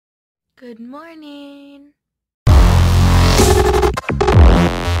Good morning.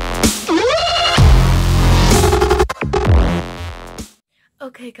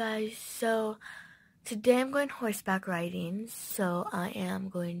 Okay guys, so today I'm going horseback riding, so I am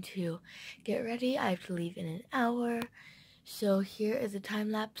going to get ready. I have to leave in an hour. So here is a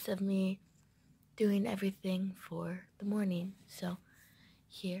time lapse of me doing everything for the morning. So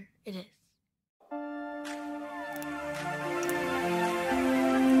here it is.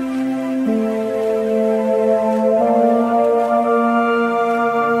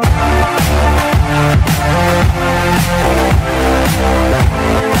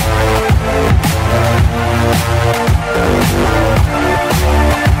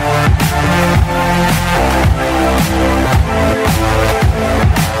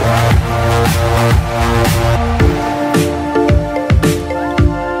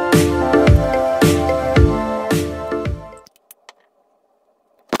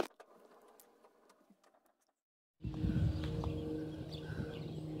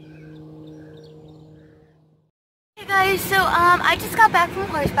 Hey guys, so I just got back from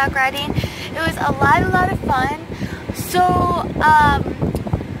horseback riding. It was a lot of fun. So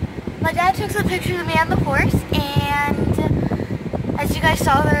my dad took some pictures of me on the horse, and as you guys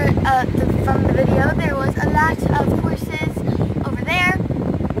saw there from the video, there was a lot of horses over there,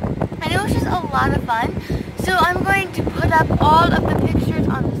 and it was just a lot of fun. So I'm going to put up all of the pictures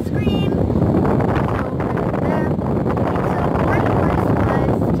on the screen.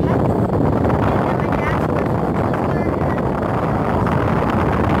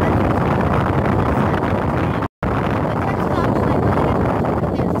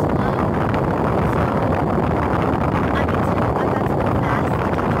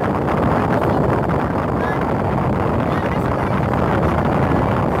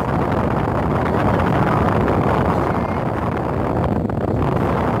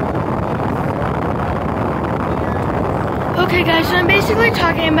 Okay guys, so I'm basically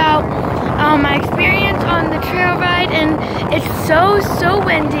talking about my experience on the trail ride, and it's so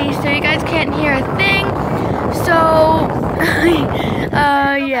windy, so you guys can't hear a thing. So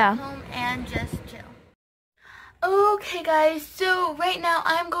yeah. Home and just chill. Okay guys, so right now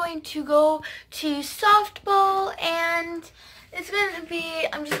I'm going to go to softball, and it's gonna be,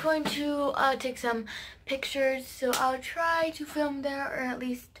 I'm just going to take some pictures, so I'll try to film there, or at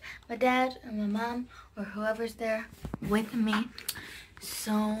least my dad and my mom or whoever's there with me.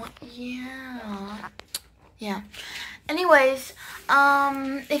 So yeah. Anyways,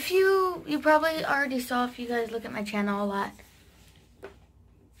 if you probably already saw, if you guys look at my channel a lot.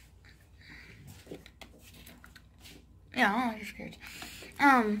 Yeah, I'm just scared.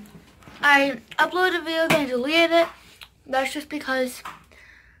 I uploaded a video, then I deleted it. That's just because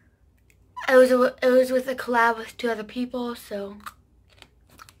it was with a collab with 2 other people, so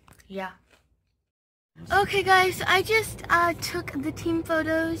yeah. Okay guys, I just took the team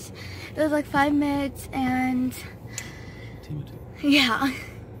photos. It was like 5 minutes, and yeah.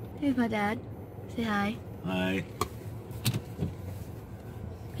 Here's my dad. Say hi. Hi.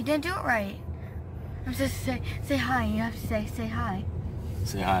 You didn't do it right. I'm supposed to say hi. You have to say hi.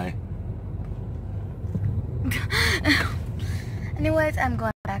 Say hi. Anyways, I'm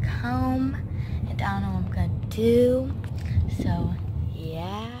going back home, and I don't know what I'm gonna do. So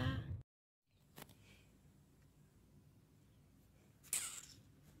yeah.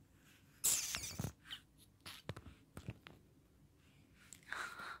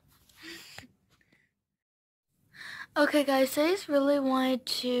 Okay guys, so I just really wanted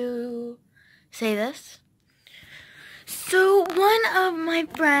to say this. So one of my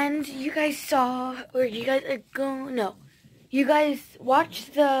friends, you guys saw, or you guys you guys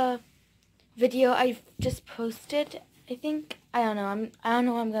watched the video I just posted, I think. I don't know when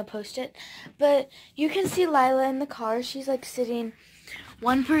I'm gonna post it, but you can see Lila in the car. She's like sitting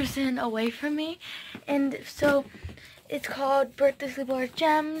one person away from me, and so it's called Birthday Sleepover with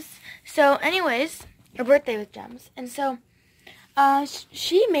Gems. So anyways, her birthday with Gems, and so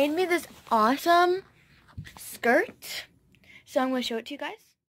she made me this awesome skirt, so I'm gonna show it to you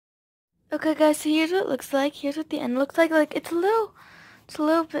guys. Okay guys, so here's what it looks like. Here's what the end looks like. Like it's a little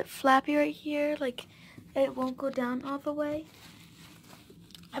bit flappy right here, like it won't go down all the way,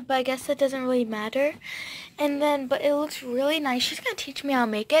 but I guess that doesn't really matter. And then, but it looks really nice. She's gonna teach me how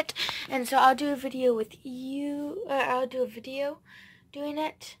to make it, and so I'll do a video with you, or I'll do a video doing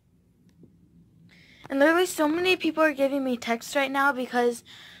it. And literally so many people are giving me texts right now because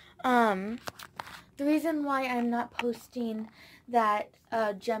the reason why I'm not posting that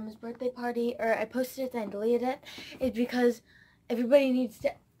Gem's birthday party, or I posted it and I deleted it, is because everybody needs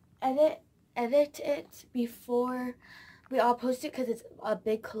to edit it before we all post it because it's a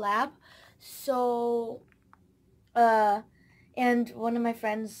big collab. So, and one of my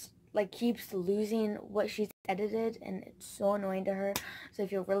friends like keeps losing what she's edited, and it's so annoying to her. So I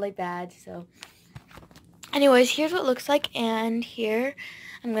feel really bad. So, anyways, here's what it looks like, and here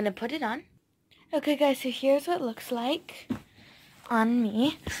I'm gonna put it on. Okay, guys, so here's what it looks like on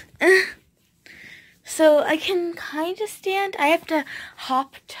me. So I can kind of stand. I have to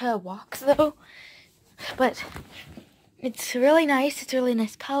hop to walk though, but it's really nice. It's a really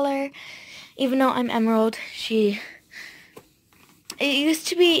nice color. Even though I'm emerald, it used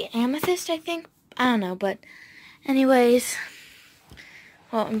to be amethyst, I think. I don't know, but anyways,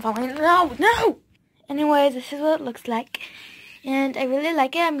 well, I'm falling. No! Anyways, this is what it looks like, and I really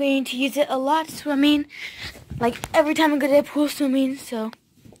like it. I'm going to use it a lot swimming, like every time I go to the pool swimming, so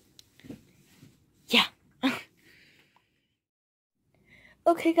yeah.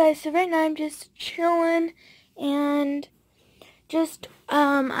 Okay, guys, so right now I'm just chilling, and just,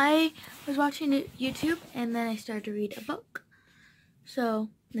 I was watching YouTube, and then I started to read a book. So,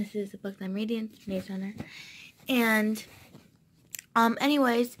 this is the book that I'm reading, Maze Runner. And,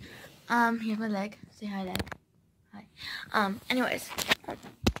 anyways, here's my leg. Say hi, Dad. Hi. Anyways,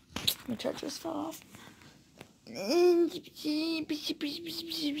 my charger fell off.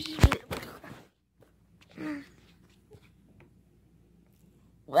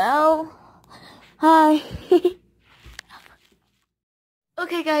 Well, hi.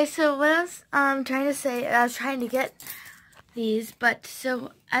 Okay, guys, so what I was trying to say, I was trying to get these, but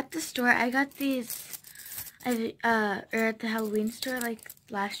so at the store I got these, or at the Halloween store like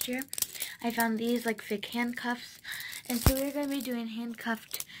last year, I found these like fake handcuffs, and so we're going to be doing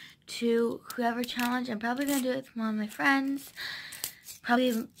handcuffed to whoever challenge. I'm probably going to do it with one of my friends,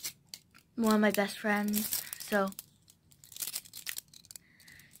 probably one of my best friends, so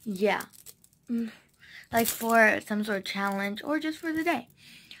yeah. Like for some sort of challenge or just for the day.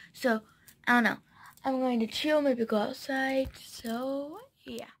 So, I don't know. I'm going to chill, maybe go outside. So,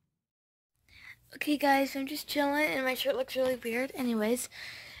 yeah. Okay, guys, I'm just chilling and my shirt looks really weird. Anyways,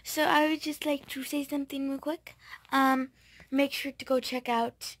 so I would just like to say something real quick. Make sure to go check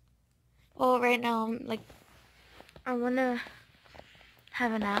out. Well, right now, I want to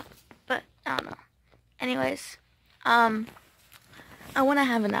have a nap, but I don't know. Anyways, I want to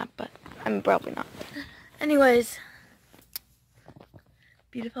have a nap, but I'm probably not. Anyways,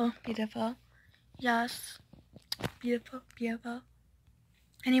 beautiful, beautiful. Yes, beautiful, beautiful.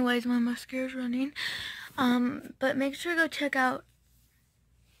 Anyways, my mascara's running. But make sure to go check out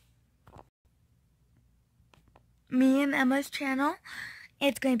me and Emma's channel.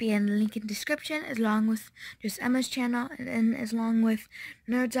 It's going to be in the link in the description, as long with just Emma's channel, and as long with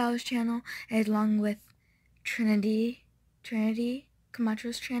Nerd's channel, as long with Trinity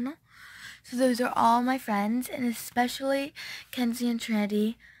Camacho's channel. So those are all my friends, and especially Kenzie and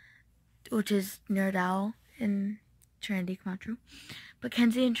Trinity, which is Nerd Owl and Trinity Camacho. But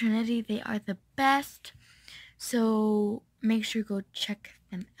Kenzie and Trinity, they are the best. So make sure to go check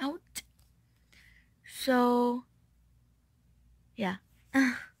them out. So, yeah.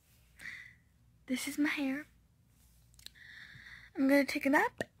 This is my hair. I'm going to take a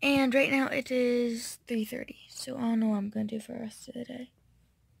nap, and right now it is 3:30. So I don't know what I'm going to do for the rest of the day.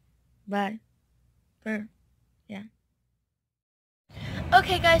 Bye. Yeah.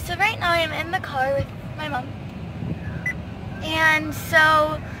 Okay, guys, so right now I'm in the car with my mom. And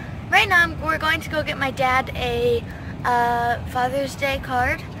so right now we're going to go get my dad a Father's Day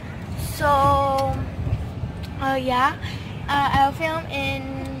card. So, yeah. I'll film in,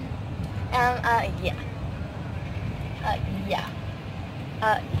 yeah. Yeah.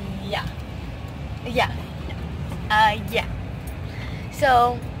 Yeah. Yeah.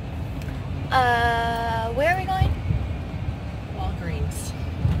 So, where are we going? Walgreens.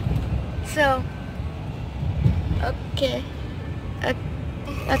 So, okay.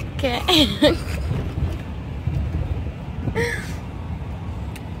 Okay.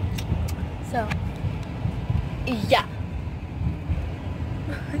 So, yeah.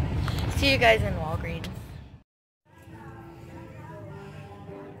 See you guys in Walgreens.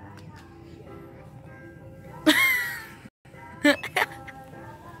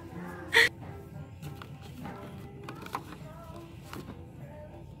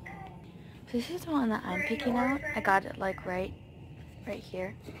 This is the one that I'm picking out. I got it like right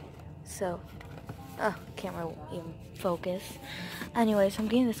here. So, camera won't even focus. Anyways, I'm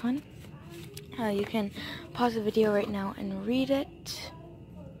getting this one. You can pause the video right now and read it.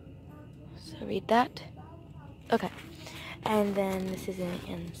 So read that. Okay. And then this is in the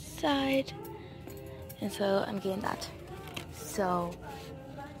inside. And so I'm getting that. So,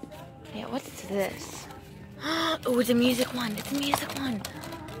 yeah, what's this? Oh, it's a music one. It's a music one.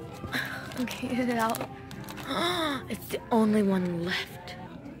 Okay, get it out. It's the only one left.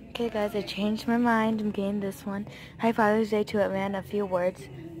 Okay, guys, I changed my mind. I'm getting this one. Happy Father's Day to a man, a few words,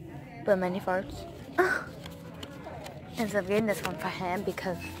 but many farts. And so I'm getting this one for him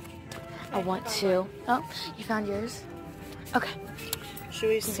because I want to. Oh, you found yours? Okay. Should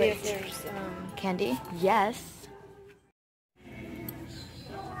we see if there's Candy? Yes.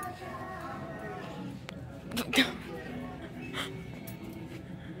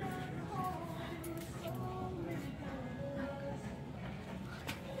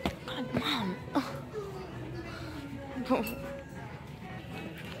 God, Mom.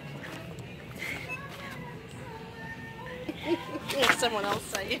 someone else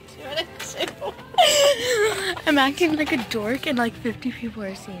saw you doing it too? I'm acting like a dork and like 50 people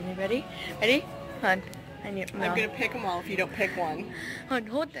are seeing me. Ready? Ready? Hold on. No. I'm gonna pick them all if you don't pick one.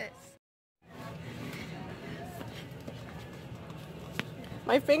 Hold this.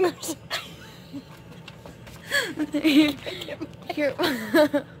 My fingers. Here.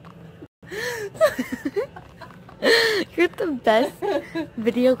 You're the best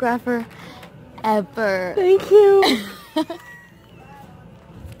videographer ever. Thank you.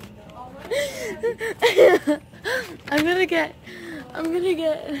 I'm gonna get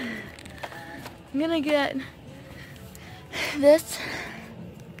this.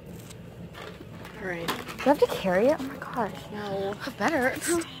 Alright. Do I have to carry it? Oh my gosh. No. I better.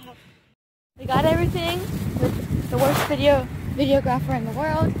 We got everything with the worst videographer in the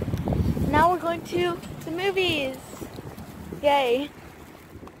world. Now we're going to the movies. Yay.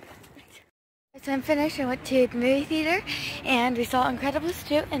 So I'm finished. I went to the movie theater and we saw Incredibles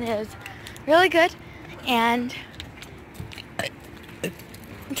 2 and it was really good. And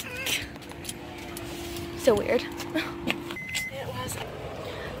so weird. It was.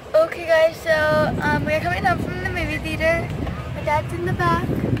 Okay guys, so we are coming home from the movie theater. My dad's in the back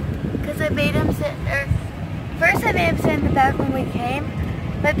because I made him sit, first I made him sit in the back when we came,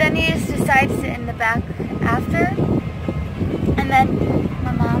 but then he just decided to sit in the back after. And then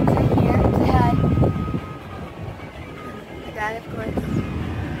my mom's in here, say hi. My dad, of course.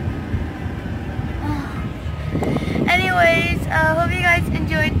 Anyways, hope you guys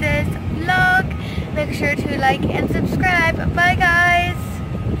enjoyed this vlog. Make sure to like and subscribe. Bye guys!